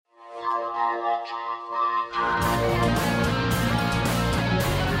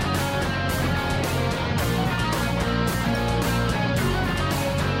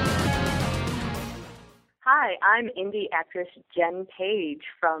Hi, I'm indie actress Jen Page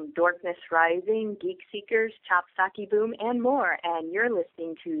from Darkness Rising, Geek Seekers, Chopsaki Boom, and more, and you're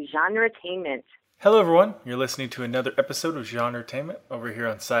listening to Genretainment. Hello everyone, you're listening to another episode of Genretainment over here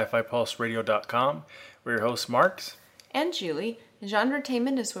on SciFiPulseRadio.com. We're your hosts, Marks and Julie.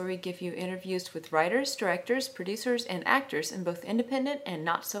 Genretainment is where we give you interviews with writers, directors, producers, and actors in both independent and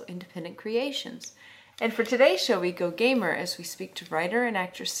not-so-independent creations. And for today's show, we go gamer as we speak to writer and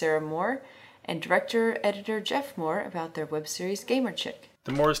actress Sarah Moore and director-editor Jeff Moore about their web series Gamer Chick.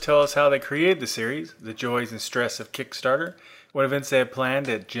 The Moores tell us how they created the series, the joys and stress of Kickstarter, what events they had planned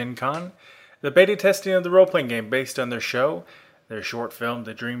at Gen Con, the beta testing of the role-playing game based on their show, their short film,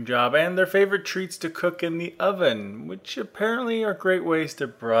 The Dream Job, and their favorite treats to cook in the oven, which apparently are great ways to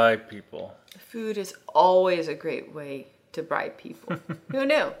bribe people. Food is always a great way to bribe people. Who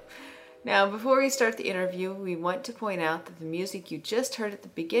knew? Now, before we start the interview, we want to point out that the music you just heard at the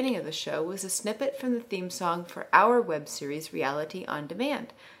beginning of the show was a snippet from the theme song for our web series, Reality on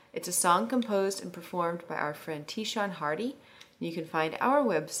Demand. It's a song composed and performed by our friend Tishon Hardy. You can find our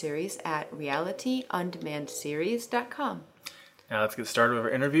web series at realityondemandseries.com. Now let's get started with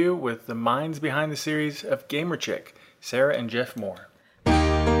our interview with the minds behind the series of Gamer Chick, Sarah and Jeff Moore.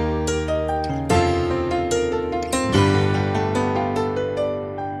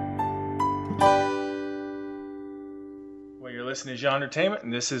 Listening to Genretainment,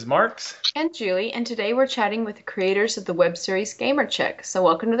 and this is Marks and Julie, and today we're chatting with the creators of the web series Gamer Chick. So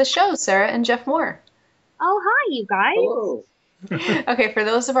welcome to the show, Sarah and Jeff Moore. Oh, hi, you guys. Hello. Okay, for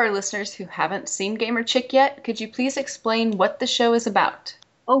those of our listeners who haven't seen Gamer Chick yet, could you please explain what the show is about?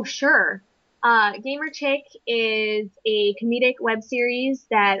 Oh, sure. Gamer Chick is a comedic web series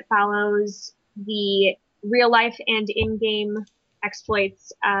that follows the real life and in-game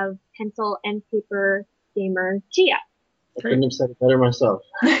exploits of pencil and paper gamer Gia. I couldn't have said it better myself.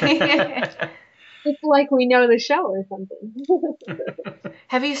 It's like we know the show or something.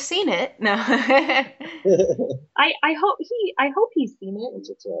 Have you seen it? No. I hope he's seen it.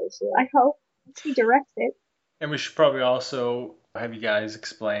 I hope he directs it. And we should probably also have you guys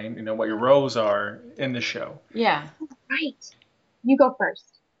explain, what your roles are in the show. Yeah. Right. You go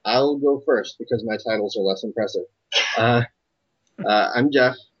first. I'll go first because my titles are less impressive. I'm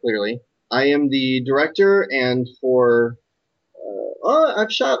Jeff, clearly. I am the director, and for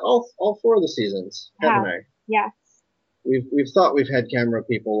I've shot all 4 of the seasons, haven't I? Yes. We've thought we've had camera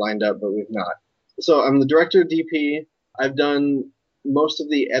people lined up, but we've not. So I'm the director, DP. I've done most of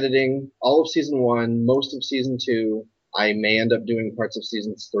the editing, all of season 1, most of season 2. I may end up doing parts of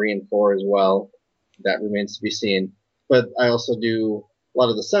seasons 3 and 4 as well. That remains to be seen. But I also do a lot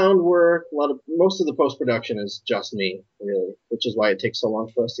of the sound work. Most of the post-production is just me, really, which is why it takes so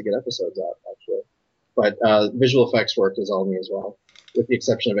long for us to get episodes out, actually. But visual effects work is all me as well, with the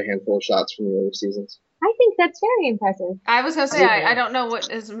exception of a handful of shots from the earlier seasons. I think that's very impressive. I was going to say, I don't know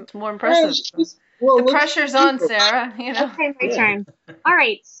what is more impressive. The pressure's on, Sarah. Okay, my turn. All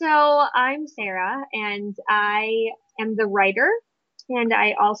right, so I'm Sarah, and I am the writer, and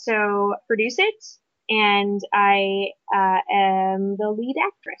I also produce it, and I am the lead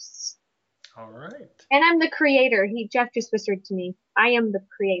actress. All right. And I'm the creator. Jeff just whispered to me, I am the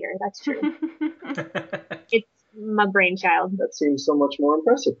creator. That's true. It's my brainchild. That seems so much more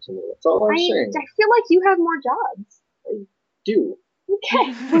impressive to me. That's all I'm saying. I feel like you have more jobs. I do.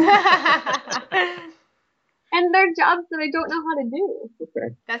 Okay. And they're jobs that I don't know how to do.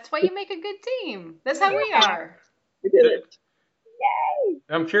 Okay. That's why you make a good team. That's how we are. We did it. Yay!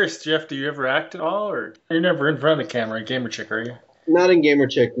 I'm curious, Jeff, do you ever act at all, or you're never in front of the camera in Gamer Chick, are you? Not in Gamer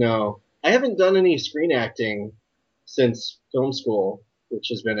Chick, no. I haven't done any screen acting since film school, which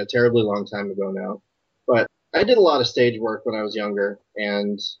has been a terribly long time ago now. But I did a lot of stage work when I was younger,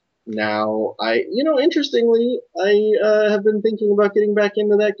 and now interestingly, I have been thinking about getting back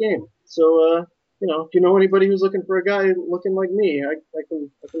into that game. So, if you know anybody who's looking for a guy looking like me, I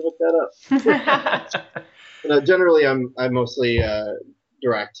can hook that up. Generally, I mostly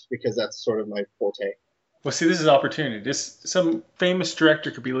direct because that's sort of my forte. Well, see, this is an opportunity. Some famous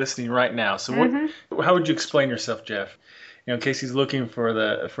director could be listening right now. So, how would you explain yourself, Jeff? In case he's looking for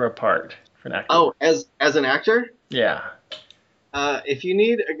a part for an actor. Oh, as an actor? Yeah. If you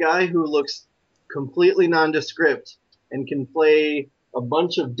need a guy who looks completely nondescript and can play a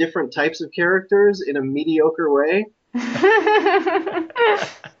bunch of different types of characters in a mediocre way.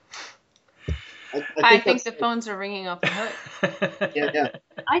 I think the phones are ringing off the hook. Yeah.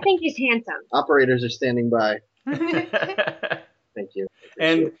 I think he's handsome. Operators are standing by. Thank you.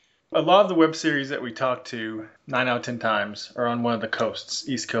 And A lot of the web series that we talk to 9 out of 10 times are on one of the coasts,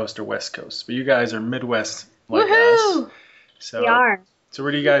 East Coast or West Coast. But you guys are Midwest like Woohoo! us. So, We are. So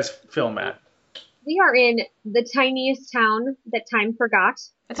where do you guys film at? We are in the tiniest town that time forgot.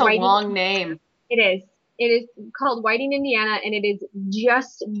 That's a long name. It is. It is called Whiting, Indiana, and it is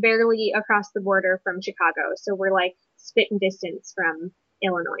just barely across the border from Chicago. So we're like spitting distance from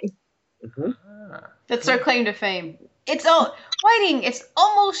Illinois. Mm-hmm. That's our claim to fame. Whiting, it's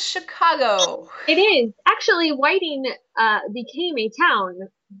almost Chicago. It is. Actually, Whiting became a town,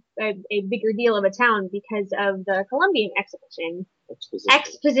 a bigger deal of a town because of the Columbian Exposition.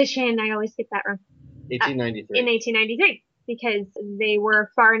 I always get that wrong. 1893. In 1893, because they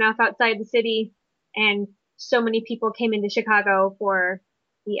were far enough outside the city and so many people came into Chicago for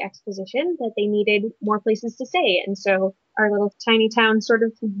the exposition that they needed more places to stay. And so our little tiny town sort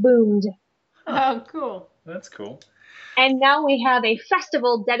of boomed. Oh, cool. That's cool. And now we have a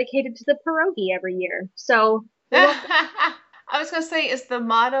festival dedicated to the pierogi every year. So I was going to say, is the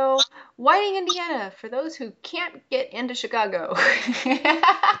motto Whiting, Indiana, for those who can't get into Chicago?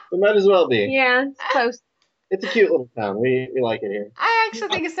 It might as well be. Yeah, it's close. It's a cute little town. We like it here. I actually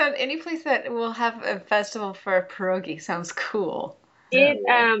think it sounds, any place that will have a festival for a pierogi sounds cool. And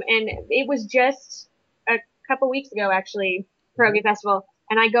it was just a couple weeks ago, actually, pierogi festival,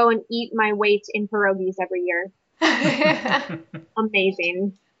 and I go and eat my weight in pierogies every year.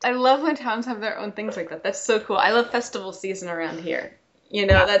 Amazing. I love when towns have their own things like that. That's so cool. I love festival season around here. You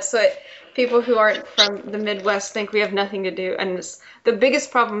know, that's what people who aren't from the Midwest think we have nothing to do. And the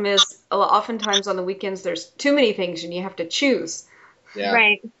biggest problem is oftentimes on the weekends there's too many things and you have to choose. Yeah.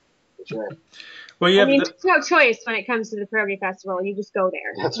 Right. For sure. Well, there's no choice when it comes to the pierogi festival. You just go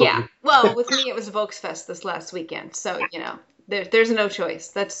there. Yeah. Well, with me it was Volksfest this last weekend. So, you know, there's no choice.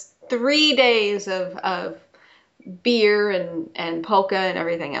 That's 3 days of beer and polka and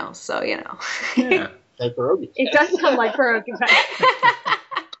everything else. So, you know. Yeah. Like pierogi. It does sound like pierogi fest.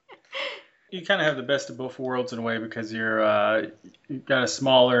 You kind of have the best of both worlds in a way because you've got a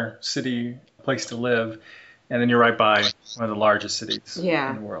smaller city place to live, and then you're right by one of the largest cities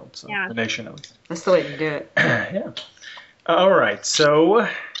in the world, so the nation at least. That's the way to do it. Yeah. All right. So,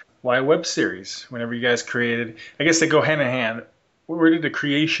 why web series? Whenever you guys created, I guess they go hand in hand. Where did the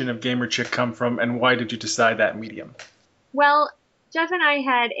creation of Gamer Chick come from, and why did you decide that medium? Well, Jeff and I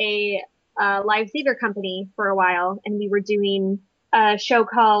had a live theater company for a while, and we were doing a show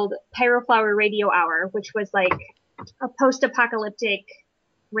called Pyroflower Radio Hour, which was like a post-apocalyptic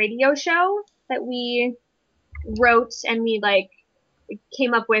radio show that we wrote, and we like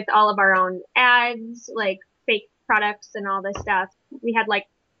came up with all of our own ads, like fake products and all this stuff. We had like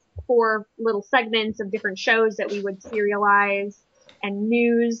 4 little segments of different shows that we would serialize and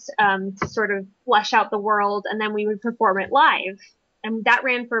news to sort of flesh out the world, and then we would perform it live. And that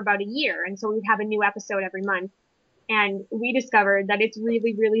ran for about a year, and so we'd have a new episode every month. And we discovered that it's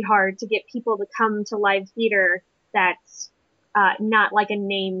really, really hard to get people to come to live theater that's not like a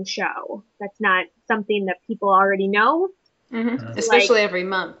name show. That's not something that people already know. Mm-hmm. Especially every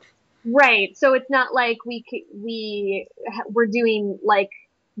month. Right. So it's not like we're doing like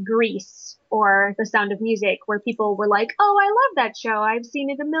Grease or The Sound of Music, where people were like, oh, I love that show. I've seen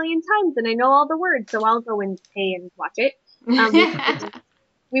it a million times and I know all the words, so I'll go and pay and watch it.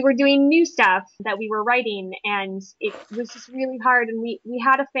 We were doing new stuff that we were writing, and it was just really hard. And we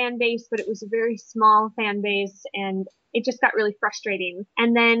had a fan base, but it was a very small fan base, and it just got really frustrating.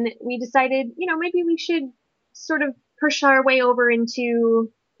 And then we decided, maybe we should sort of push our way over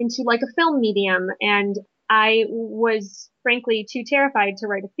into like a film medium. And I was frankly too terrified to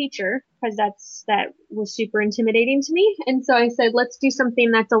write a feature because that was super intimidating to me. And so I said, let's do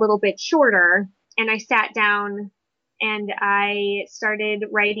something that's a little bit shorter. And I sat down and I started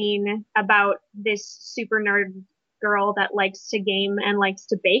writing about this super nerd girl that likes to game and likes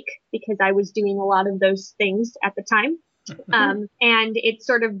to bake, because I was doing a lot of those things at the time. And it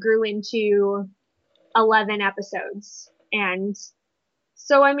sort of grew into 11 episodes. And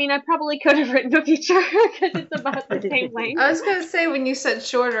so, I probably could have written a feature because it's about the same length. I was going to say, when you said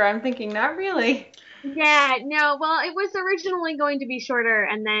shorter, I'm thinking, not really. Yeah, no, well, it was originally going to be shorter,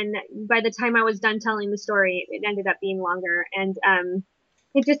 and then by the time I was done telling the story, it ended up being longer, and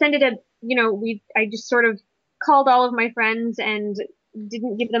it just ended up, I just sort of called all of my friends and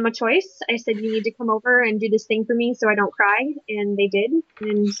didn't give them a choice. I said, you need to come over and do this thing for me so I don't cry, and they did,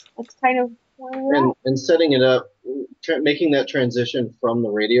 and that's kind of where we're at. And setting it up, making that transition from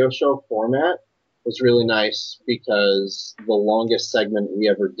the radio show format was really nice, because the longest segment we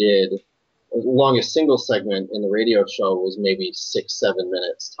ever did, the longest single segment in the radio show, was maybe 6-7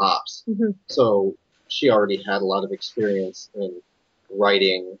 minutes tops. Mm-hmm. So she already had a lot of experience in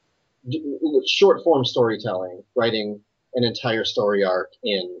writing short form storytelling, writing an entire story arc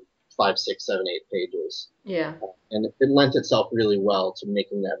in 5, 6, 7, 8 pages. Yeah. And it lent itself really well to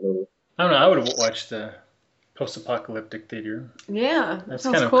making that move. I don't know. I would have watched the post-apocalyptic theater. Yeah, that That's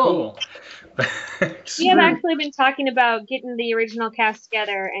sounds kind of cool. We have actually been talking about getting the original cast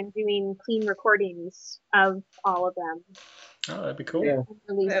together and doing clean recordings of all of them. Oh, that'd be cool. Yeah. And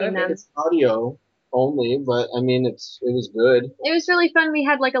releasing That'd be- them. It's audio only, but I mean, it was good. It was really fun. We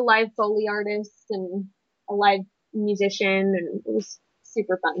had like a live Foley artist and a live musician, and it was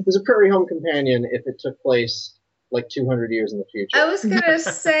super fun. It was a Prairie Home Companion if it took place like 200 years in the future. I was gonna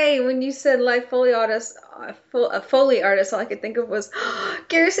say, when you said live Foley artist, a Foley artist, all I could think of was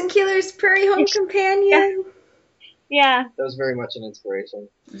Garrison Keillor's Prairie Home Companion. Yeah. That was very much an inspiration.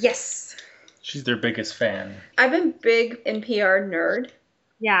 Yes. She's their biggest fan. I've been big NPR nerd.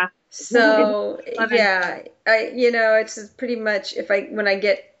 Yeah. So Love it. yeah, it's pretty much when I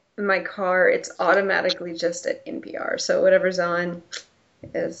get in my car, it's automatically just at NPR. So whatever's on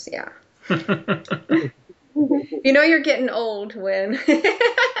is you're getting old when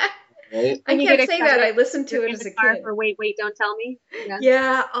Right? I You can't get say excited that I listened to You're it in as the a car kid. For wait, don't tell me. Yeah.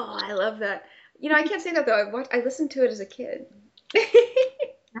 Yeah, oh, I love that. I can't say that though. I listened to it as a kid. Nice.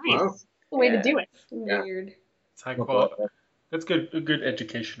 Wow. The way to Yeah. do it. Weird. It's high quality. That's good. A good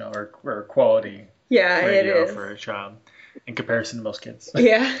educational or quality Yeah, it radio is. for a child in comparison to most kids.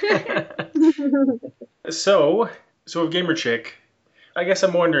 Yeah. So with Gamer Chick, I guess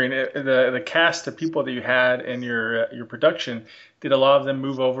I'm wondering the cast of people that you had in your production. Did a lot of them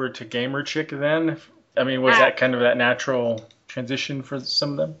move over to Gamer Chick then? I mean, was that kind of that natural transition for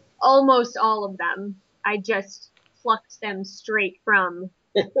some of them? Almost all of them. I just plucked them straight from.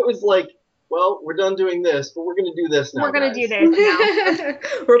 It was like, well, we're done doing this, but we're going to do this now. We're gonna guys. do this now.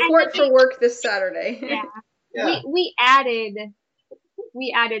 Report for work this Saturday. Yeah. Yeah. We added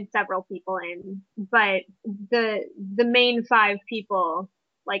several people in, but the main 5 people,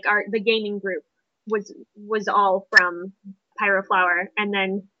 like the gaming group, was all from Pyroflower, and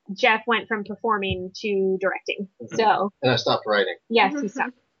then Jeff went from performing to directing. So And I stopped writing. yes, he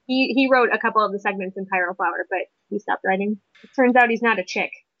stopped. He wrote a couple of the segments in Pyroflower, but he stopped writing. It turns out he's not a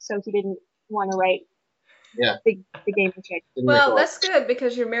chick, so he didn't want to write Yeah. the gaming chick. Didn't make a Well, lot. that's good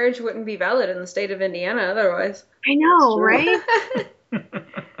because your marriage wouldn't be valid in the state of Indiana otherwise. I know, That's true.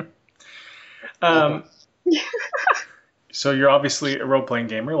 right? So you're obviously a role-playing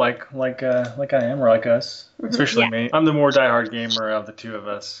gamer, like I am, or like us, especially me. I'm the more diehard gamer of the two of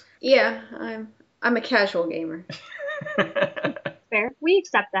us. Yeah, I'm a casual gamer. Fair. We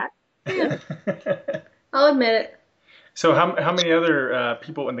accept that. I'll admit it. So how many other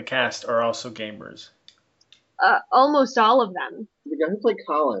people in the cast are also gamers? Almost all of them. The guy who played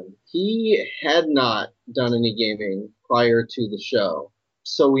Colin, he had not done any gaming prior to the show.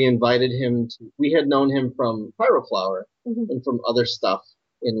 So we invited him we had known him from Pyroflower and from other stuff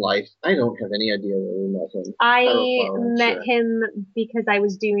in life. I don't have any idea where we met him. I Pyroflower, I'm met sure. him because I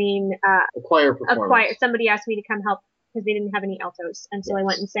was doing A choir a performance. choir. Somebody asked me to come help because they didn't have any altos, and so I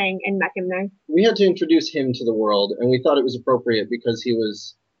went and sang and met him there. We had to introduce him to the world, and we thought it was appropriate because he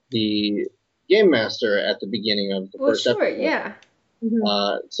was the game master at the beginning of the Well, first sure, episode. yeah.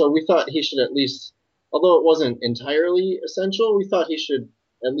 So we thought he should at least, although it wasn't entirely essential, we thought he should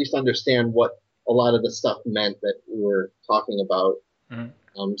at least understand what a lot of the stuff meant that we were talking about. Mhm.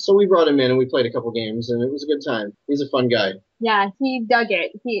 So we brought him in and we played a couple games, and it was a good time. He's a fun guy. Yeah, he dug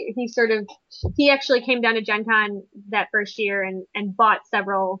it. He actually came down to Gen Con that first year and bought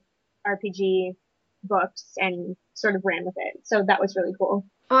several RPG books and sort of ran with it. So that was really cool.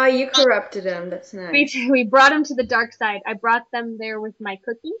 Oh, you corrupted him. That's nice. We brought him to the dark side. I brought them there with my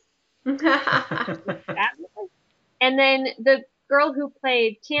cookies. And then the girl who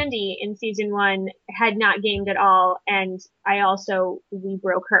played Candy in season 1 had not gamed at all, and we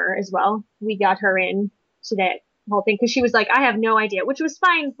broke her as well. We got her in to that whole thing because she was like, I have no idea, which was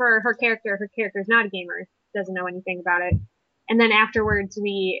fine for her character. Her character's not a gamer, doesn't know anything about it. And then afterwards,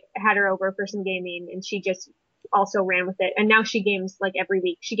 we had her over for some gaming, and she just also ran with it. And now she games like every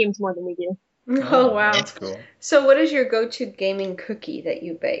week. She games more than we do. Oh, wow. That's cool. So what is your go-to gaming cookie that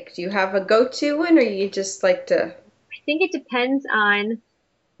you bake? Do you have a go-to one, or you just like to... I think it depends on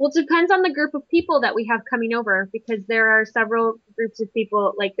the group of people that we have coming over, because there are several groups of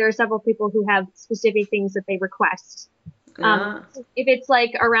people, like there are several people who have specific things that they request. If it's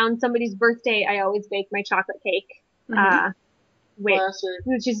like around somebody's birthday, I always bake my chocolate cake, Classic.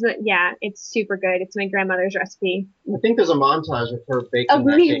 which is, it's super good. It's my grandmother's recipe. I think there's a montage of her baking Of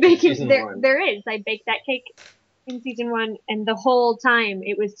that me cake in baking, season 1. there is. I baked that cake in season 1, and the whole time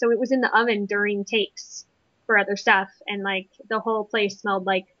it was in the oven during takes for other stuff, and like the whole place smelled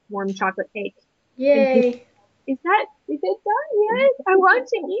like warm chocolate cake. Yay. Is it done? Yes, I want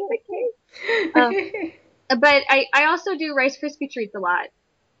to eat the cake. But I also do Rice Krispie treats a lot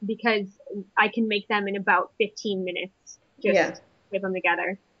because I can make them in about 15 minutes. Just whip them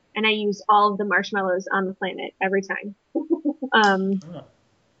together. And I use all of the marshmallows on the planet every time.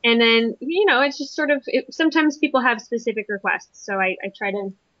 And then, it's just sort of, sometimes people have specific requests, so I try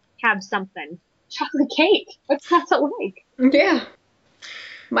to have something. Chocolate cake. What's not to like? Yeah.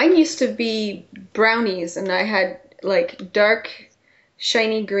 Mine used to be brownies, and I had like dark,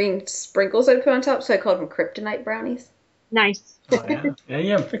 shiny green sprinkles I'd put on top, so I called them kryptonite brownies. Nice. Oh, yeah. Yeah,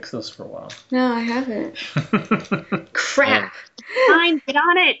 you haven't fixed those for a while. No, I haven't. Crap. Fine, get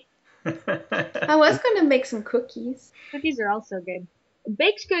on it. I was going to make some cookies. Cookies are also good.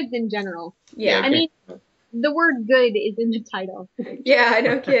 Baked goods in general. Yeah. I mean, the word good is in the title. Yeah,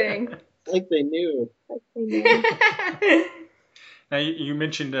 no kidding. Like they knew. Now, you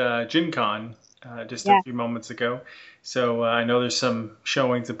mentioned Gen Con just a few moments ago. So I know there's some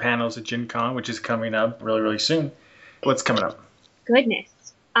showings and panels at Gen Con, which is coming up really, really soon. What's coming up?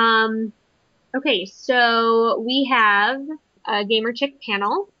 Goodness. Okay, so we have a Gamer Chick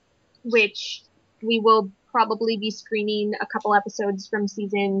panel, which we will probably be screening a couple episodes from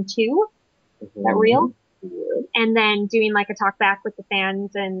season 2. Is that real? And then doing like a talk back with the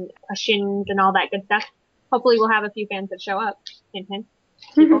fans and questions and all that good stuff. Hopefully we'll have a few fans that show up. Hint, hint.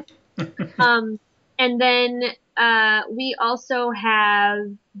 People. And then we also have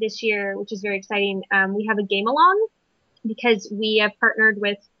this year, which is very exciting, we have a game along because we have partnered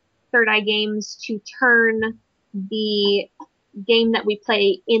with Third Eye Games to turn the game that we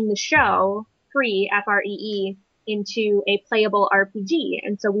play in the show, Free, F-R-E-E, into a playable RPG.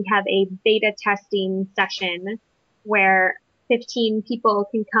 And so we have a beta testing session where 15 people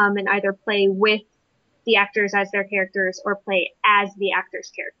can come and either play with the actors as their characters or play as the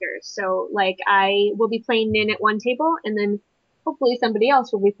actors' characters. So, like, I will be playing Nin at one table, and then hopefully somebody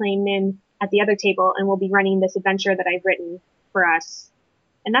else will be playing Nin at the other table, and we'll be running this adventure that I've written for us.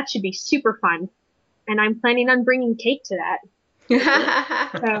 And that should be super fun. And I'm planning on bringing cake to that.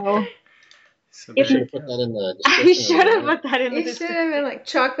 So you should put that in the description. I should have put that in the description. It should have been like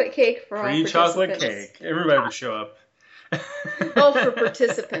chocolate cake for all participants. Free chocolate cake. Everybody would show up. Oh, for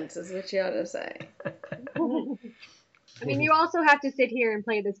participants is what you ought to say. I mean, you also have to sit here and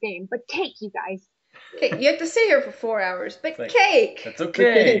play this game, but cake, you guys. Cake. You have to sit here for 4 hours, but cake. That's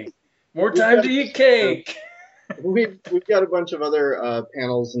okay. More time to eat cake. We've got a bunch of other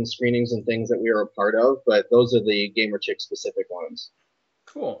panels and screenings and things that we are a part of, but those are the Gamer Chick specific ones.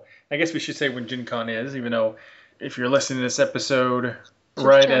 Cool. I guess we should say when Gen Con is, even though if you're listening to this episode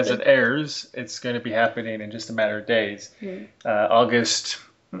right as it airs, it's going to be happening in just a matter of days. August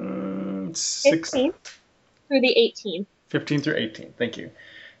 15th through the 18th. 15th through 18th. Thank you.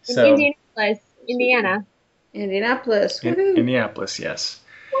 In Indianapolis, Indiana. Indianapolis. Indianapolis, yes.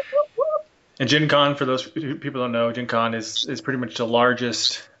 And Gen Con, for those people who don't know, Gen Con is pretty much the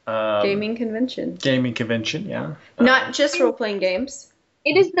largest gaming convention. Gaming convention, yeah. Not just role-playing games.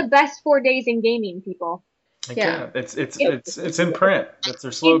 It is the best 4 days in gaming, people. Yeah, it's in print. That's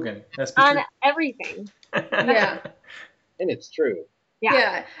their slogan. That's on everything. Yeah. And it's true.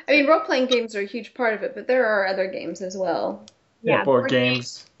 Yeah. I mean, role-playing games are a huge part of it, but there are other games as well. Yeah, board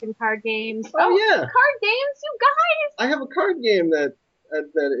games. And card games. Oh, yeah. Card games, you guys! I have a card game that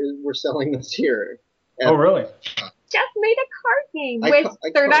we're selling this year. Oh, really? Just made a card game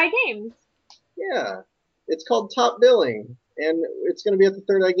with Third Eye Games. Yeah. It's called Top Billing. And it's going to be at the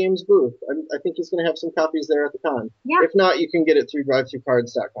Third Eye Games booth. I think he's going to have some copies there at the con. Yeah. If not, you can get it through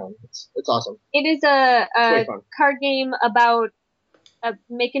drivethroughcards.com. It's awesome. It is a card game about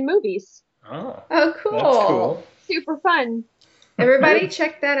making movies. Oh, cool. That's cool. Super fun. Everybody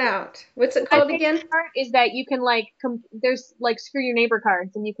check that out. What's it called again? The part is that you can there's like screw your neighbor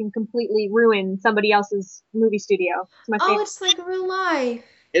cards, and you can completely ruin somebody else's movie studio. It's my favorite. It's like real life.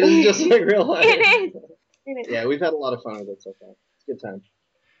 It is just like real life. It is. Yeah, we've had a lot of fun with it so far. It's a good time.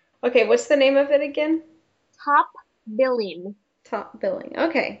 Okay, what's the name of it again? Top Billing. Top Billing.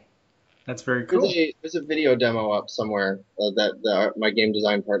 Okay. That's very cool. There's a video demo up somewhere that my game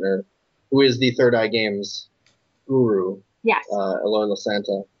design partner, who is the Third Eye Games guru, yes, Eloy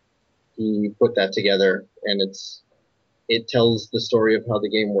LaSanta, he put that together, and it tells the story of how the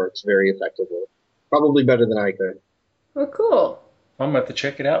game works very effectively. Probably better than I could. Well, cool. I'm going to have to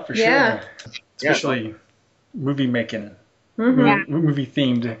check it out for sure. Especially movie making, movie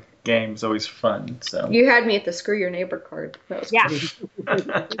themed games, always fun. So you had me at the screw your neighbor card. That was cool. It's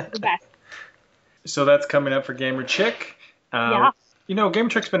the best. So that's coming up for Gamer Chick. You know, Gamer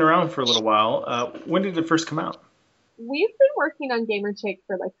Chick's been around for a little while. When did it first come out? We've been working on Gamer Chick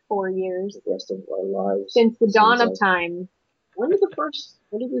for like 4 years. The rest of our lives. Since the dawn Seems of like. time. When did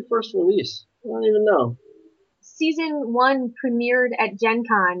we first release? I don't even know. Season 1 premiered at Gen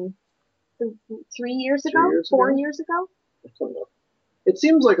Con 3 years ago? 3 years 4 ago? years ago? I don't know. It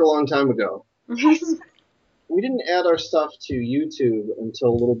seems like a long time ago. Yes. We didn't add our stuff to YouTube until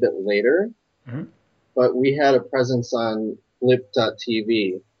a little bit later, Mhm. but we had a presence on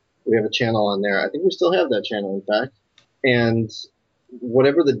Blip.tv. We have a channel on there. I think we still have that channel, in fact. And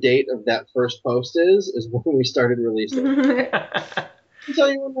whatever the date of that first post is when we started releasing. I'll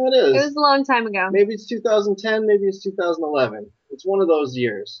tell you when that It is. was a long time ago. Maybe it's 2010, maybe it's 2011. It's one of those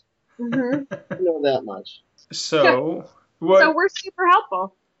years. Hmm. I know that much. So, what? So we're super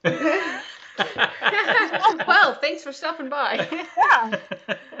helpful. Well, thanks for stopping by. Yeah.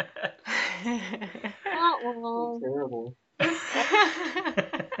 Oh, Terrible.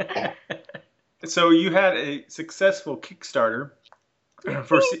 So you had a successful Kickstarter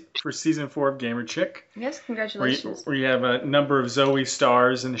for season 4 of Gamer Chick, Yes, where congratulations. you have a number of Zoe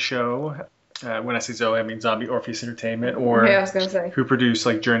stars in the show. When I say Zoe, I mean Zombie Orpheus Entertainment, or Yeah, I was gonna say. who produced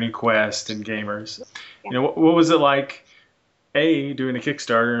like Journey Quest and Gamers. Yeah. You know, what was it like, A, doing a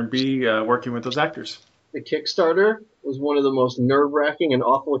Kickstarter, and B, working with those actors? The Kickstarter was one of the most nerve-wracking and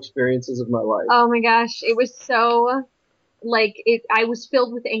awful experiences of my life. oh my gosh. It was so, I was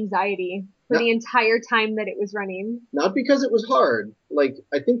filled with anxiety for Yeah. the entire time that it was running. Not because it was hard. Like,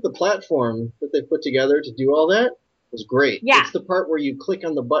 I think the platform that they put together to do all that was great. Yeah. It's the part where you click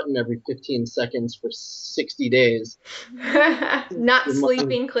on the button every 15 seconds for 60 days. Not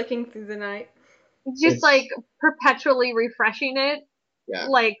sleeping, clicking through the night. Just It's- like perpetually refreshing it, Yeah.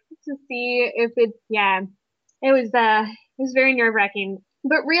 like to see if it's, yeah. It was very nerve-wracking,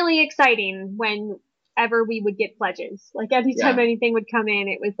 but really exciting whenever we would get pledges. Like anytime Yeah. anything would come in,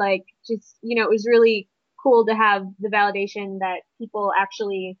 it was like just, it was really cool to have the validation that people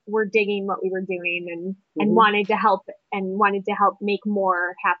actually were digging what we were doing and Mhm. wanted to help make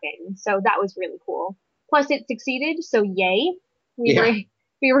more happen. So that was really cool. Plus it succeeded, so yay.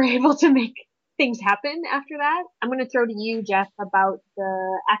 We were able to make things happen after that. I'm going to throw to you, Jeff, about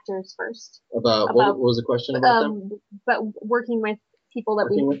the actors first. What was the question about them? But working with people that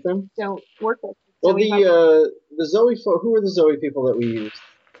Working we with them? don't work with. Well, Zoe the Zoe who were the Zoe people that we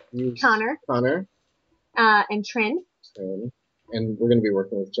used? Connor. And Trin. And we're going to be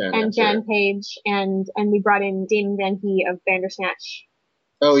working with Jen. And after. Jen Page, and we brought in Damon Van He of Bandersnatch.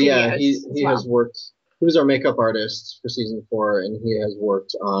 Oh yeah, Studios he as well. has worked. He was our makeup artist for season 4, and he has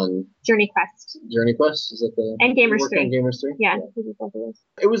worked on Journey Quest. Journey Quest. Is that the And Gamers he worked 3. on Gamers 3? Yeah, we did both of those.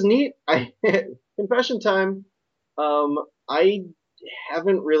 It was neat. Confession time. I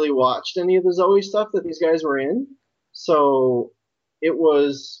haven't really watched any of the Zoe stuff that these guys were in, so it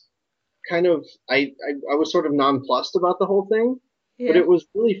was kind of I was sort of nonplussed about the whole thing. But it was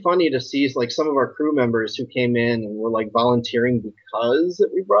really funny to see like some of our crew members who came in and were like volunteering because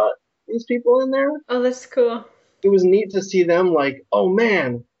that we brought these people in there. Oh, that's cool. It was neat to see them like, oh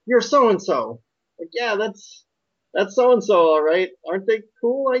man, you're so and so. Like, yeah, that's so and so, all right. Aren't they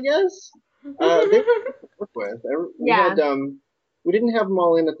cool? I guess. They were good to work with. We didn't have them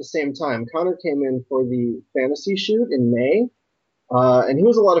all in at the same time. Connor came in for the fantasy shoot in May. And he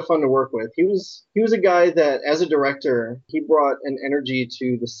was a lot of fun to work with. He was a guy that, as a director, he brought an energy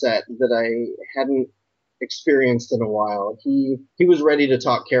to the set that I hadn't experienced in a while. He was ready to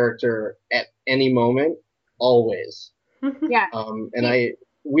talk character at any moment, always. Yeah.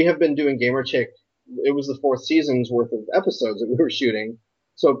 We have been doing Gamer Chick. It was the 4th season's worth of episodes that we were shooting.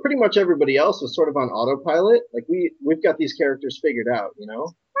 So pretty much everybody else was sort of on autopilot. Like we've got these characters figured out, you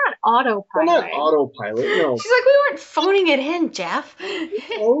know? Not autopilot. Well, not autopilot, no. She's like, we weren't phoning it in, Jeff.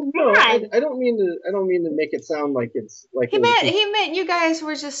 Oh no, God. I don't mean to make it sound like it's like He meant you guys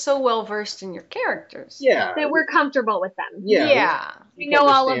were just so well versed in your characters. yeah. That we're comfortable with them. Yeah. We know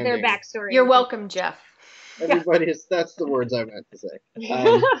all of their Understanding. backstory. You're welcome, Jeff. That's the words I meant to say.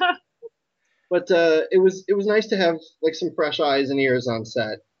 But it was nice to have like some fresh eyes and ears on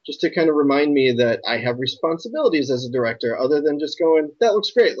set, just to kind of remind me that I have responsibilities as a director, other than just going, that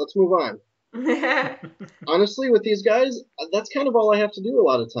looks great, let's move on. Honestly, with these guys, that's kind of all I have to do a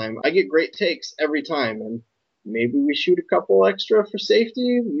lot of time. I get great takes every time, and maybe we shoot a couple extra for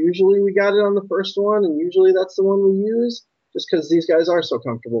safety. Usually we got it on the first one, and usually that's the one we use, just because these guys are so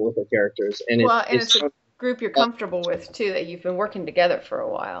comfortable with their characters. And it's a group you're comfortable with, too, that you've been working together for a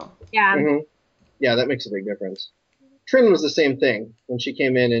while. Yeah. Mm-hmm. Yeah, that makes a big difference. Trin was the same thing when she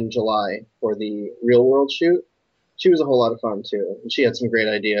came in July for the real world shoot. She was a whole lot of fun too. And she had some great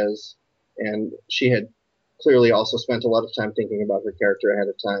ideas, and she had clearly also spent a lot of time thinking about her character ahead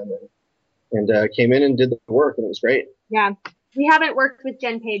of time. And and came in and did the work, and it was great. Yeah. We haven't worked with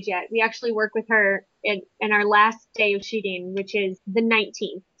Jen Page yet. We actually work with her in our last day of shooting, which is the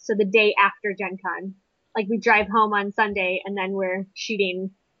 19th. So the day after Gen Con. Like we drive home on Sunday and then we're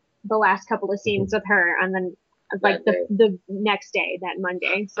shooting the last couple of scenes with her and then like the next day, that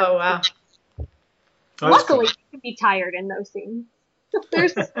Monday. So Oh, wow. luckily you can be tired in those scenes.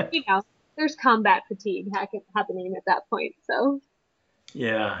 There's, there's combat fatigue happening at that point. So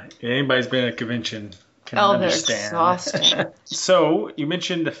Yeah, anybody's been at a convention can They're understand. exhausting. So you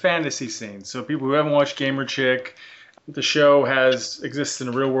mentioned the fantasy scene. So people who haven't watched Gamer Chick, the show exists in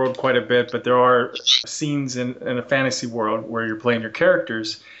the real world quite a bit, but there are scenes in a fantasy world where you're playing your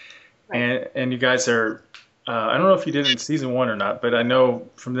characters, and you guys are. I don't know if you did it in season 1 or not, but I know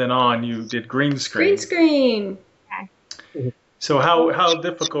from then on you did green screen. Green screen. So how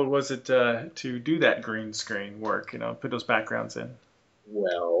difficult was it to do that green screen work? Put those backgrounds in.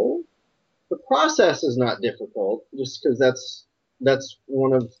 Well, the process is not difficult, just because that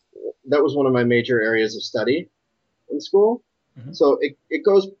was one of my major areas of study in school. Mm-hmm. So it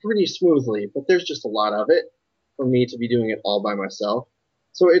goes pretty smoothly, but there's just a lot of it for me to be doing it all by myself.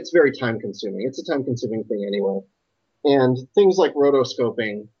 So it's very time consuming. It's a time consuming thing anyway. And things like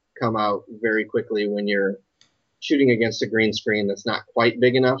rotoscoping come out very quickly when you're shooting against a green screen that's not quite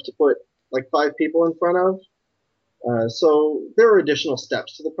big enough to put like 5 people in front of. So there are additional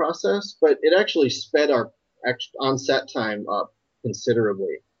steps to the process, but it actually sped our on-set time up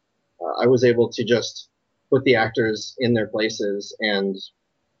considerably. I was able to just put the actors in their places and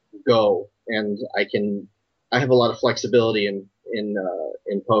go, and I have a lot of flexibility in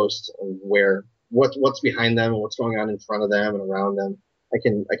post and what's behind them and what's going on in front of them and around them. I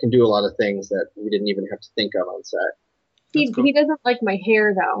can do a lot of things that we didn't even have to think of on set. Cool. He doesn't like my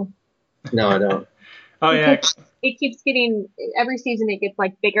hair though. No, I don't. Oh yeah. It keeps getting, every season it gets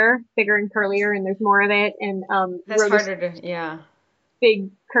like bigger and curlier, and there's more of it, and that's harder to, yeah.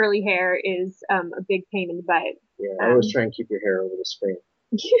 Big curly hair is a big pain in the butt. Yeah, I always try and keep your hair over the screen.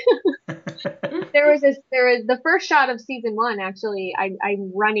 There was the first shot of season 1. Actually,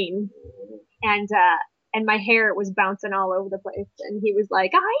 I'm running, and my hair was bouncing all over the place, and he was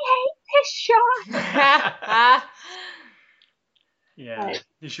like, "I hate this shot." Yeah,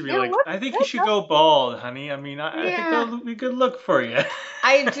 you should be like, I think you should go bald, honey. I mean, I think that would be a good look for you.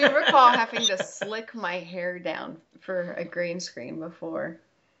 I do recall having to slick my hair down for a green screen before.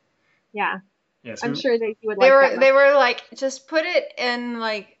 Yeah. Yes, I'm sure that you would They were like, just put it in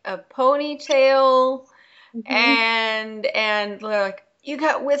like a ponytail, and they're like, you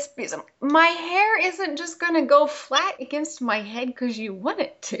got wispies. My hair isn't just gonna go flat against my head because you want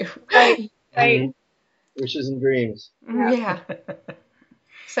it to. Right. Wishes and dreams. Yeah.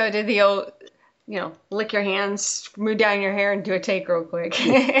 So did the old, lick your hands, smooth down your hair, and do a take real quick.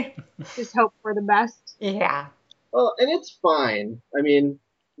 Just hope for the best. Yeah. Well, and it's fine. I mean,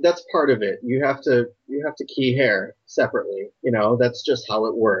 that's part of it. You have to key hair separately. That's just how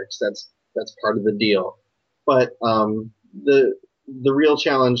it works. That's part of the deal. But the real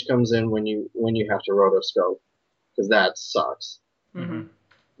challenge comes in when you have to rotoscope, because that sucks. Mm-hmm.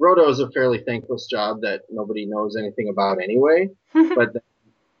 Roto is a fairly thankless job that nobody knows anything about anyway. But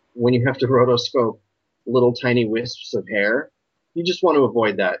when you have to rotoscope little tiny wisps of hair, you just want to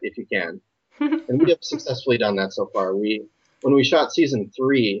avoid that if you can. And we have successfully done that so far. When we shot season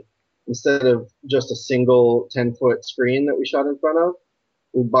 3, instead of just a single 10-foot screen that we shot in front of,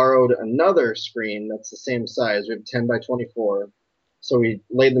 we borrowed another screen that's the same size. We have 10 by 24. So we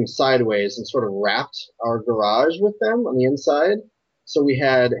laid them sideways and sort of wrapped our garage with them on the inside. So we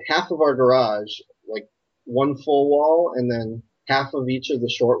had half of our garage, like one full wall, and then half of each of the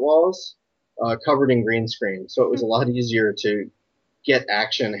short walls covered in green screen. So it was a lot easier to get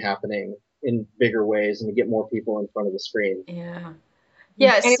action happening in bigger ways and to get more people in front of the screen. Yeah.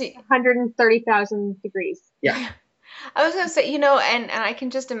 Yeah. And it's 130,000 degrees. Yeah. I was going to say, and I can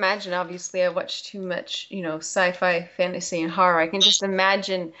just imagine, obviously I watch too much, sci-fi, fantasy, and horror. I can just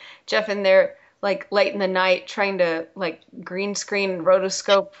imagine Jeff in there, like late in the night trying to like green screen and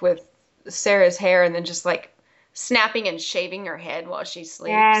rotoscope with Sarah's hair, and then just like snapping and shaving her head while she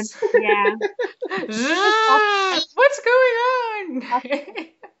sleeps. Yeah. What's going on?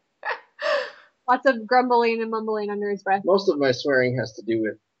 Lots of grumbling and mumbling under his breath. Most of my swearing has to do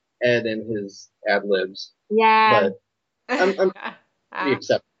with Ed and his ad libs. Yeah. But I'm pretty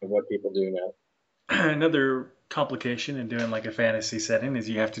accepting of what people do now. Another complication in doing like a fantasy setting is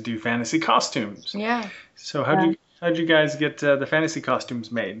you have to do fantasy costumes. Yeah. So how'd you guys get the fantasy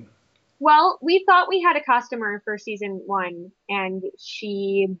costumes made? Well, we thought we had a costumer for season 1, and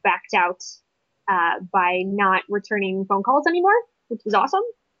she backed out by not returning phone calls anymore, which was awesome.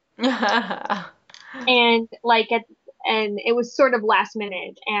 And and it was sort of last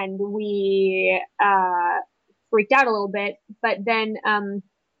minute, and we freaked out a little bit. But then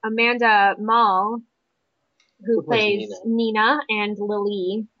Amanda Mall, who plays Nina and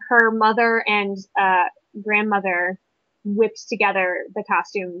Lily, her mother and grandmother whipped together the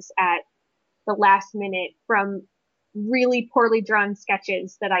costumes at the last minute from really poorly drawn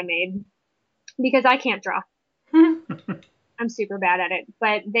sketches that I made because I can't draw. I'm super bad at it,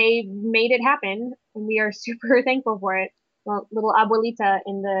 but they made it happen, and we are super thankful for it. Well, little abuelita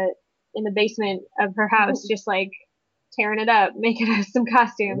in the basement of her house, just like tearing it up, making us some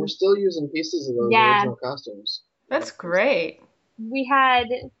costumes. And we're still using pieces of those original costumes. That's great. We had,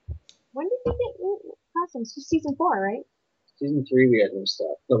 when did we get costumes? Just season 4, right? Season 3 we had new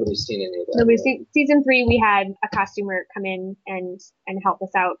stuff. Nobody's seen any of that. Season 3 we had a costumer come in and help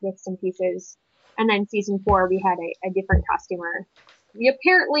us out with some pieces. And then season 4 we had a different costumer. We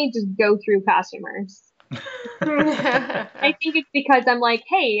apparently just go through costumers. I think it's because I'm like,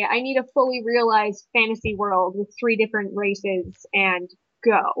 hey, I need a fully realized fantasy world with 3 different races and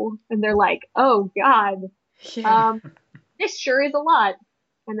go. And they're like, oh God, this sure is a lot.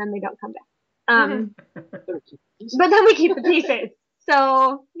 And then they don't come back. But then we keep the pieces.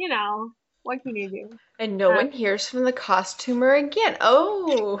 So, what can you do? And no one hears from the costumer again.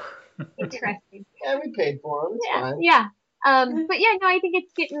 Oh. Interesting. Yeah, we paid for them. It's fine. Yeah. But yeah, no, I think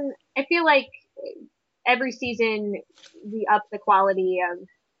I feel like every season we up the quality of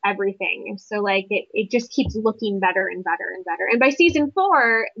everything. So like it just keeps looking better and better and better. And by season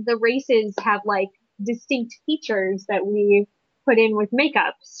 4, the races have like distinct features that we put in with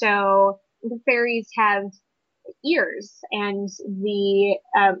makeup. So the fairies have ears, and the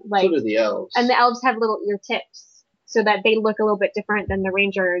so do the elves. And the elves have little ear tips, so that they look a little bit different than the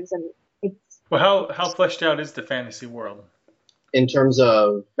rangers. And it's how fleshed out is the fantasy world in terms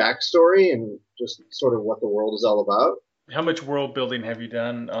of backstory and just sort of what the world is all about? How much world building have you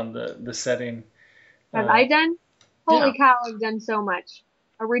done on the setting? Have I done? Holy cow, I've done so much.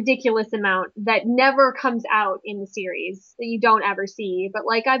 A ridiculous amount that never comes out in the series, that you don't ever see. But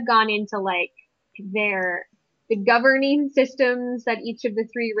like I've gone into like the governing systems that each of the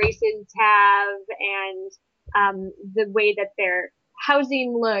 3 races have, and the way that their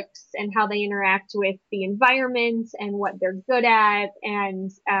housing looks and how they interact with the environment and what they're good at.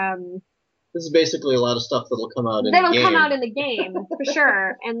 And this is basically a lot of stuff that'll come out in the game for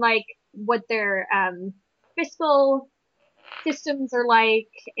sure. And like what their fiscal systems are like,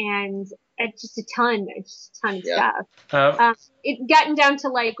 and it's just a ton of stuff. It gotten down to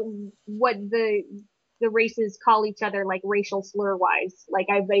like what the races call each other, like racial slur wise. Like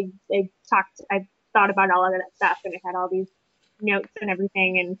I've thought about all of that stuff, and I had all these notes and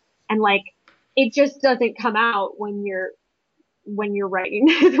everything, and like it just doesn't come out when you're writing.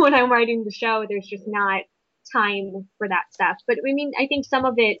 When I'm writing the show, there's just not time for that stuff. But I mean, I think some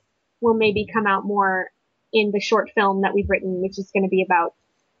of it will maybe come out more in the short film that we've written, which is going to be about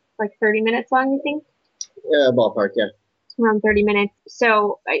like 30 minutes long, I think. Yeah, ballpark, yeah. Around 30 minutes.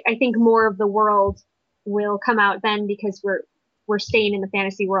 So I think more of the world will come out then, because we're staying in the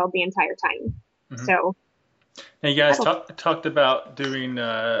fantasy world the entire time. Mm-hmm. So. Now you guys talked about doing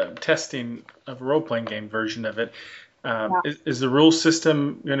testing of a role-playing game version of it. Is the rule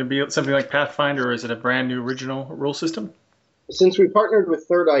system going to be something like Pathfinder, or is it a brand new original rule system? Since we partnered with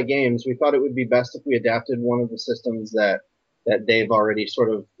Third Eye Games, we thought it would be best if we adapted one of the systems that Dave already sort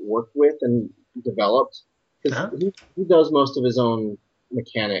of worked with and developed. Because he does most of his own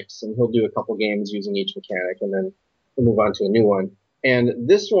mechanics, and he'll do a couple games using each mechanic, and then we'll move on to a new one. And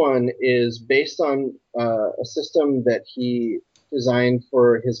this one is based on a system that he designed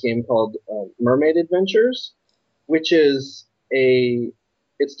for his game called Mermaid Adventures, which is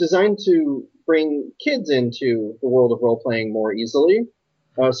it's designed to bring kids into the world of role-playing more easily.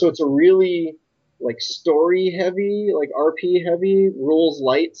 So it's a really like story-heavy, like RP-heavy,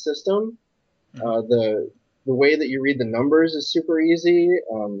 rules-light system. The way that you read the numbers is super easy.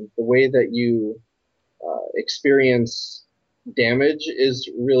 The way that you experience damage is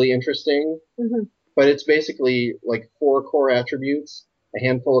really interesting. Mm-hmm. But it's basically like 4 core attributes, a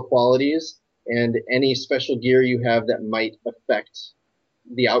handful of qualities, and any special gear you have that might affect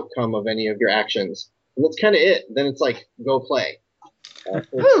the outcome of any of your actions. And that's kind of it. Then it's like, go play.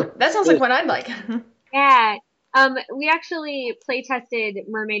 Ooh, that sounds like what I'd like. Yeah. We actually play tested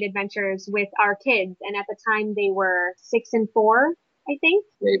Mermaid Adventures with our kids, and at the time they were 6 and 4, I think.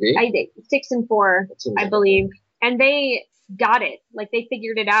 Maybe. I think 6 and 4, I believe. And they got it. Like they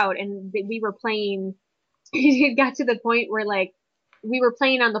figured it out, and we were playing. It got to the point where like we were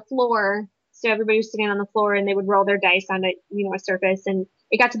playing on the floor. So everybody was sitting on the floor, and they would roll their dice on a surface, and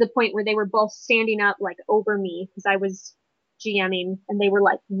it got to the point where they were both standing up like over me because I was GMing, and they were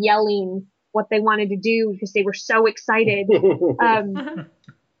like yelling what they wanted to do because they were so excited.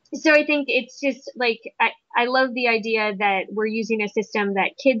 So I think it's just like, I love the idea that we're using a system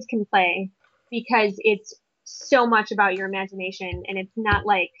that kids can play because it's so much about your imagination, and it's not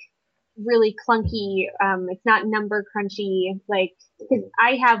like really clunky. It's not number crunchy. Like, because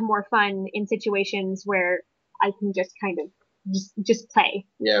I have more fun in situations where I can just kind of just play.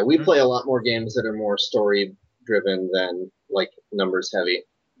 Yeah, we play a lot more games that are more story driven than like numbers heavy.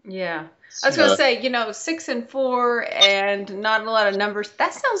 Yeah. I was going to say, 6 and 4 and not a lot of numbers.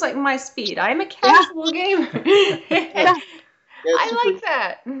 That sounds like my speed. I'm a casual gamer. Yeah. I like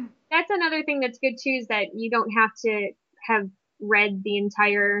that. That's another thing that's good too, is that you don't have to have read the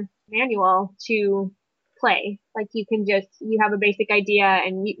entire manual to play. Like, you have a basic idea,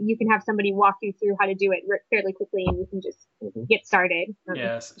 and you can have somebody walk you through how to do it fairly quickly, and you can just get started.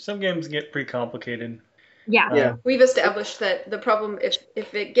 Yes, some games get pretty complicated. Yeah. We've established that the problem,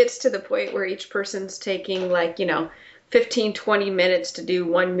 if it gets to the point where each person's taking 15, 20 minutes to do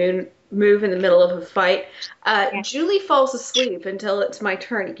one move in the middle of a fight, Julie falls asleep until it's my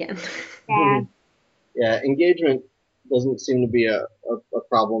turn again. Yeah. Engagement doesn't seem to be a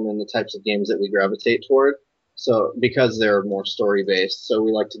problem in the types of games that we gravitate toward. So, because they're more story based, so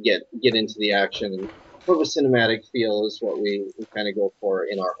we like to get into the action, and more of a cinematic feel is what we kind of go for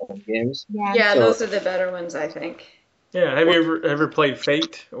in our home games. Yeah, those are the better ones, I think. Yeah, have you ever played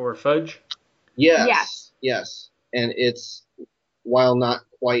Fate or Fudge? Yes. And it's, while not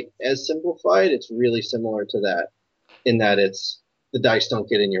quite as simplified, it's really similar to that, in that it's, the dice don't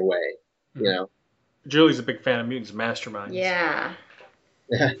get in your way, you know? Julie's a big fan of Mutants Masterminds. Yeah.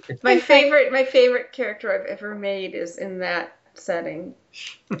 my favorite character I've ever made is in that setting.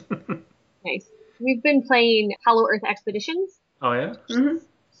 Nice. We've been playing Hollow Earth Expeditions. Oh, yeah? Mm-hmm.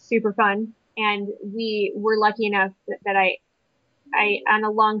 Super fun. And we were lucky enough that I on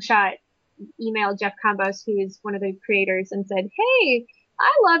a long shot, emailed Jeff Combos, who is one of the creators, and said, "Hey,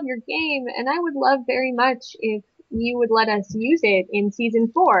 I love your game, and I would love very much if you would let us use it in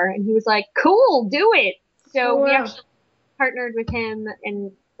season 4. And he was like, "Cool, do it." So we actually partnered with him,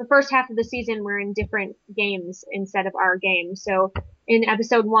 and the first half of the season we're in different games instead of our game. So in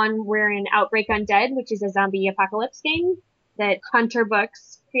episode 1, we're in Outbreak Undead, which is a zombie apocalypse game that Hunter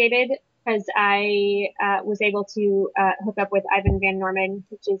Books created, because I was able to hook up with Ivan Van Norman,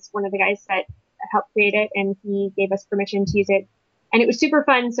 which is one of the guys that helped create it, and he gave us permission to use it. And it was super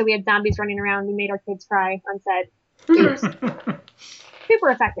fun, so we had zombies running around. We made our kids cry on set. It was super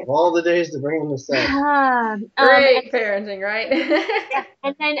effective. All the days to bring them to set. Great parenting, right? Yeah.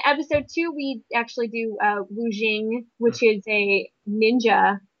 And then episode 2, we actually do Wu Jing, which is a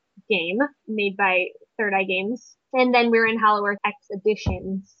ninja game made by Third Eye Games. And then we're in Hollow Earth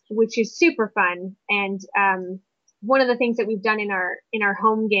Expeditions, which is super fun. And one of the things that we've done in our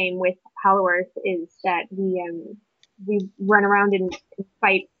home game with Hollow Earth is that we run around and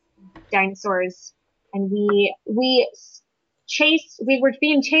fight dinosaurs, and we were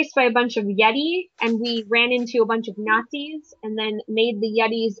being chased by a bunch of Yeti, and we ran into a bunch of Nazis, and then made the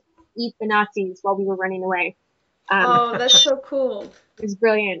Yetis eat the Nazis while we were running away. Oh, that's so cool. It was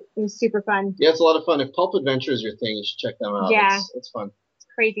brilliant. It was super fun. Yeah, it's a lot of fun. If Pulp Adventure is your thing, you should check them out. Yeah. It's fun. It's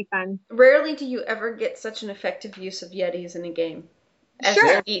crazy fun. Rarely do you ever get such an effective use of Yetis in a game as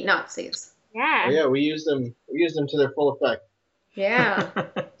to eat Nazis. Yeah. Oh, yeah, we used them to their full effect. Yeah.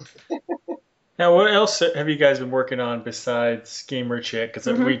 Now, what else have you guys been working on besides Gamer Chick?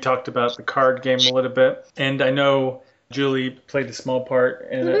 Because we talked about the card game a little bit, and I know Julie played a small part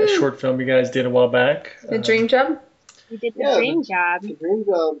in a short film you guys did a while back. The Dream Job? We did the Dream Job. The Dream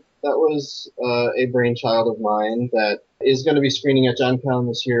Job, that was a brainchild of mine that is going to be screening at Gen Con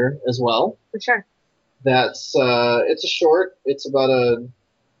this year as well. For sure. That's it's a short. It's about a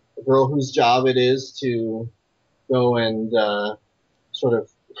girl whose job it is to go and sort of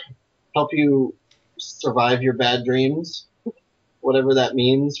help you survive your bad dreams, whatever that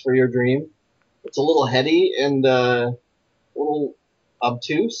means for your dream. It's a little heady and a little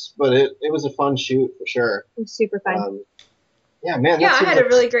obtuse, but it was a fun shoot for sure. It was super fun. Yeah, man. Yeah, I had a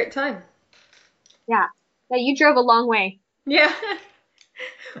really great time. Yeah. Yeah, you drove a long way. Yeah.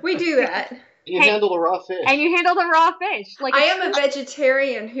 We do that. You handle a raw fish. And you handle the raw fish. Like, I am a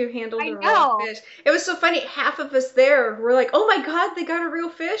vegetarian who handled the raw fish. It was so funny. Half of us there were like, "Oh my god, they got a real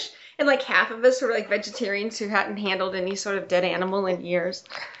fish," and like half of us were like vegetarians who hadn't handled any sort of dead animal in years.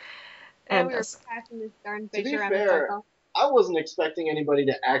 And we were passing this darn fish to be around fair, the circle. I wasn't expecting anybody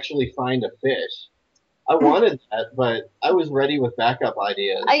to actually find a fish. I wanted that, but I was ready with backup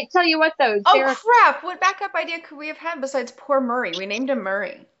ideas. I tell you what, though, Oh Sarah, crap! What backup idea could we have had besides poor Murray? We named him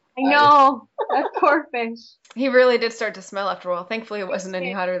Murray. I know that poor fish. He really did start to smell after a while. Thankfully, it wasn't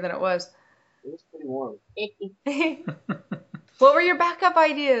any hotter than it was. It was pretty warm. Icky. What were your backup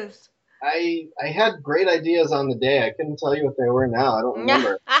ideas? I had great ideas on the day. I couldn't tell you what they were now. I don't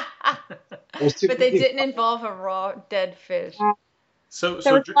remember. It was too But they busy. didn't involve a raw, dead fish. So, There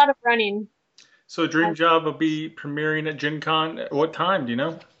so, was a lot of running. so Dream Job will be premiering at Gen Con. At what time? Do you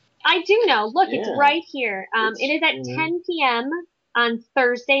know? I do know. Look, it's Yeah. right here. It is at Mhm. 10 p.m. on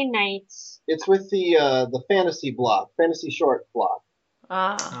Thursday nights. It's with the fantasy block, fantasy short block.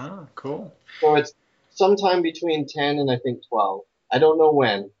 Ah. Ah, cool. So it's sometime between 10 and I think 12. I don't know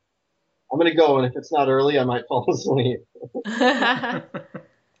when. I'm going to go, and if it's not early, I might fall asleep.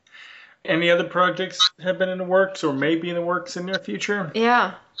 Any other projects have been in the works or may be in the works in the near future?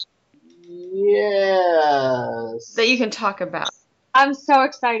 Yeah, Yes. that you can talk about. I'm so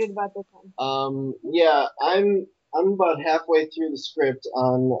excited about this one. Yeah, I'm about halfway through the script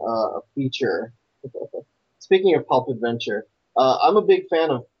on a feature. Speaking of pulp adventure, I'm a big fan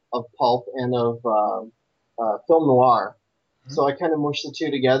of pulp and of film noir. So I kind of mush the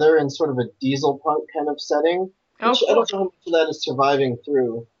two together in sort of a diesel punk kind of setting, Oh, which I cool. don't know how much of that is surviving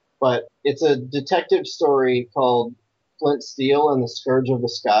through, but it's a detective story called Flint Steel and the Scourge of the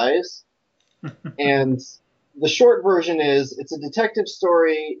Skies. And the short version is it's a detective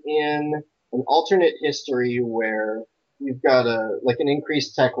story in an alternate history where you've got an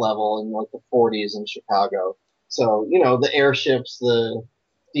increased tech level in like the 40s in Chicago. So, the airships, the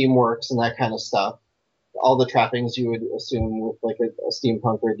steamworks and that kind of stuff. All the trappings you would assume with like a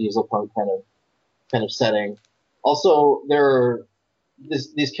steampunk or diesel punk kind of setting. Also, there are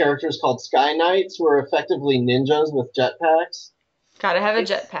these characters called Sky Knights who are effectively ninjas with jetpacks. Gotta have a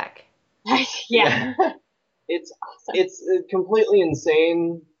jetpack. Yeah. It's a completely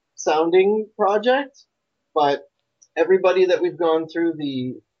insane sounding project, but everybody that we've gone through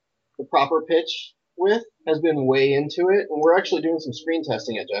the proper pitch with has been way into it, and we're actually doing some screen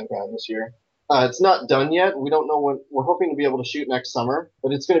testing at Gen Con this year. It's not done yet. We don't know when. We're hoping to be able to shoot next summer,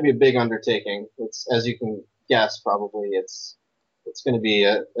 but it's going to be a big undertaking. It's, as you can guess, probably it's going to be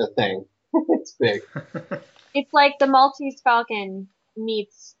a thing. It's big. It's like the Maltese Falcon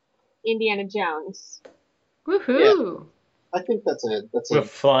meets Indiana Jones. Woohoo! I think that's With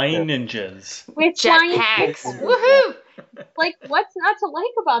flying ninjas. With flying Jetpacks. ninjas. Woohoo! Like, what's not to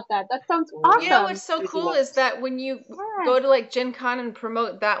like about that? That sounds awesome. You know what's so cool is that when you Yeah. go to like Gen Con and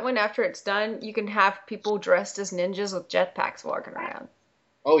promote that one after it's done, you can have people dressed as ninjas with jetpacks walking around.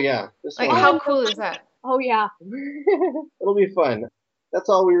 Oh yeah, this Like, one. how cool is that? Oh, yeah. It'll be fun. That's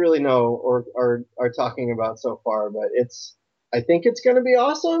all we really know or are talking about so far, but I think it's going to be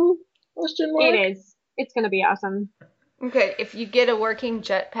awesome. Question mark. It is. It's going to be awesome. Okay, if you get a working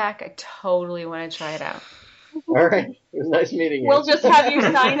jetpack, I totally want to try it out. All right. It was nice meeting you. We'll just have you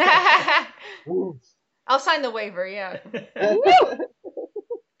sign it. Woo. I'll sign the waiver, yeah.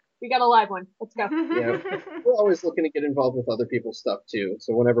 We got a live one. Let's go. Yeah. We're always looking to get involved with other people's stuff too.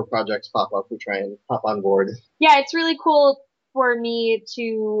 So whenever projects pop up, we try and hop on board. Yeah, it's really cool for me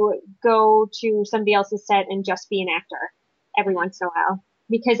to go to somebody else's set and just be an actor every once in a while.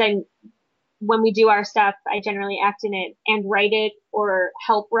 Because when we do our stuff, I generally act in it and write it or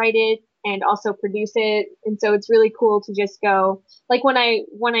help write it and also produce it. And so it's really cool to just go, like when I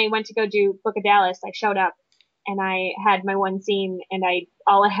went to go do Book of Dallas, I showed up and I had my one scene and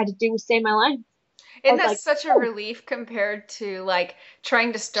all I had to do was say my line. Isn't was that like, such a relief compared to like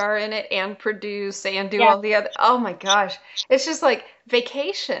trying to star in it and produce and do Yeah. all the other? Oh my gosh, it's just like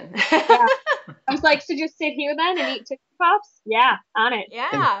vacation. Yeah. I was like, so just sit here then and eat Tootsie Pops? Yeah, on it.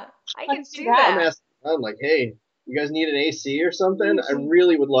 Yeah, I can Let's do do that. I'm that. asking, I'm like, hey, you guys need an AC or something? I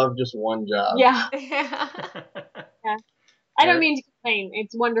really would love just one job. Yeah. Yeah. I don't mean to complain.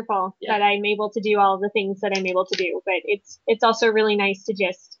 It's wonderful Yeah. that I'm able to do all the things that I'm able to do, but it's also really nice to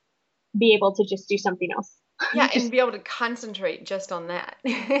just be able to just do something else. Yeah, and be able to concentrate just on that.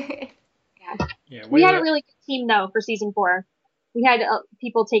 Yeah, We had a really good team though for season 4. We had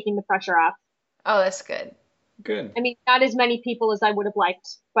people taking the pressure off. Oh, that's good. good. I mean, not as many people as I would have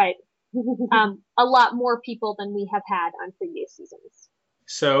liked, but a lot more people than we have had on previous seasons.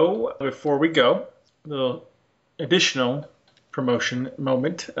 So before we go, the additional promotion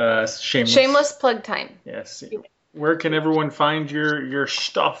moment. Shameless. Shameless plug time. Yes. Where can everyone find your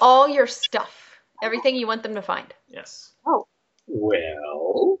stuff? All your stuff. Everything you want them to find. Yes.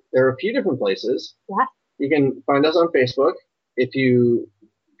 Well, there are a few different places. Yeah. You can find us on Facebook. If you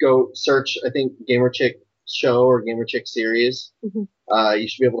go search, I think Gamer Chick show or Gamer Chick series, Mhm. you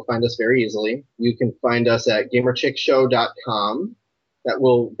should be able to find us very easily. You can find us at gamerchickshow.com. That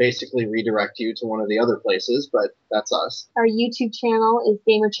will basically redirect you to one of the other places, but that's us. Our YouTube channel is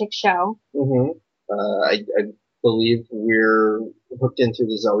Gamer Chick Show. Mm-hmm. I believe we're hooked into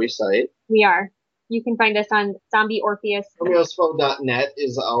the Zoe site. We are. You can find us on Zombie Orpheus. Romeo'sFo.net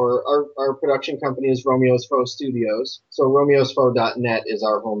is our production company is Romeo's Fo Studios. So Romeo'sFo.net is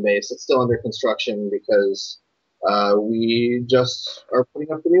our home base. It's still under construction because we just are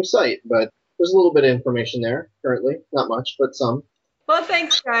putting up the new site, but there's a little bit of information there currently. Not much, but some. Well,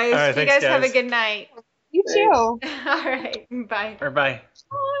 thanks, guys. All right, you thanks, guys have a guys. good night. You Thanks. too. All right. Bye. Or bye.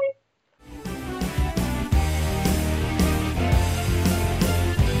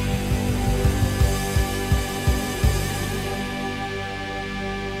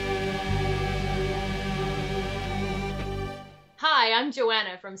 Hi, I'm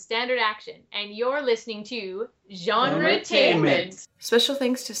Joanna from Standard Action, and you're listening to Genretainment. Special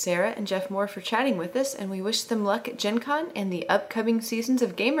thanks to Sarah and Jeff Moore for chatting with us, and we wish them luck at Gen Con and the upcoming seasons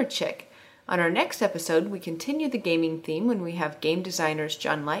of Gamer Chick. On our next episode, we continue the gaming theme when we have game designers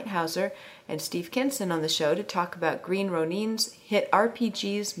John Lighthouser and Steve Kinson on the show to talk about Green Ronin's hit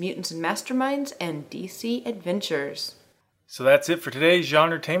RPGs, Mutants and Masterminds, and DC Adventures. So that's it for today's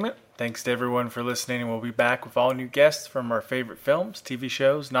Genretainment. Thanks to everyone for listening, and we'll be back with all new guests from our favorite films, TV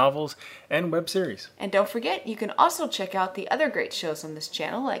shows, novels, and web series. And don't forget, you can also check out the other great shows on this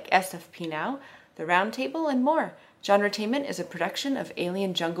channel like SFP Now, The Roundtable, and more. Genretainment is a production of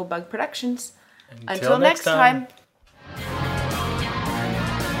Alien Jungle Bug Productions. Until next time.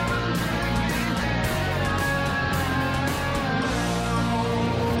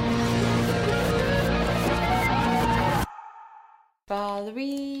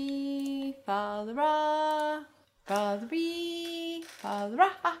 Fa-la-ree, fa-la-ra, fa-la-ree, fa-la-ra,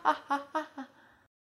 ha ha ha ha.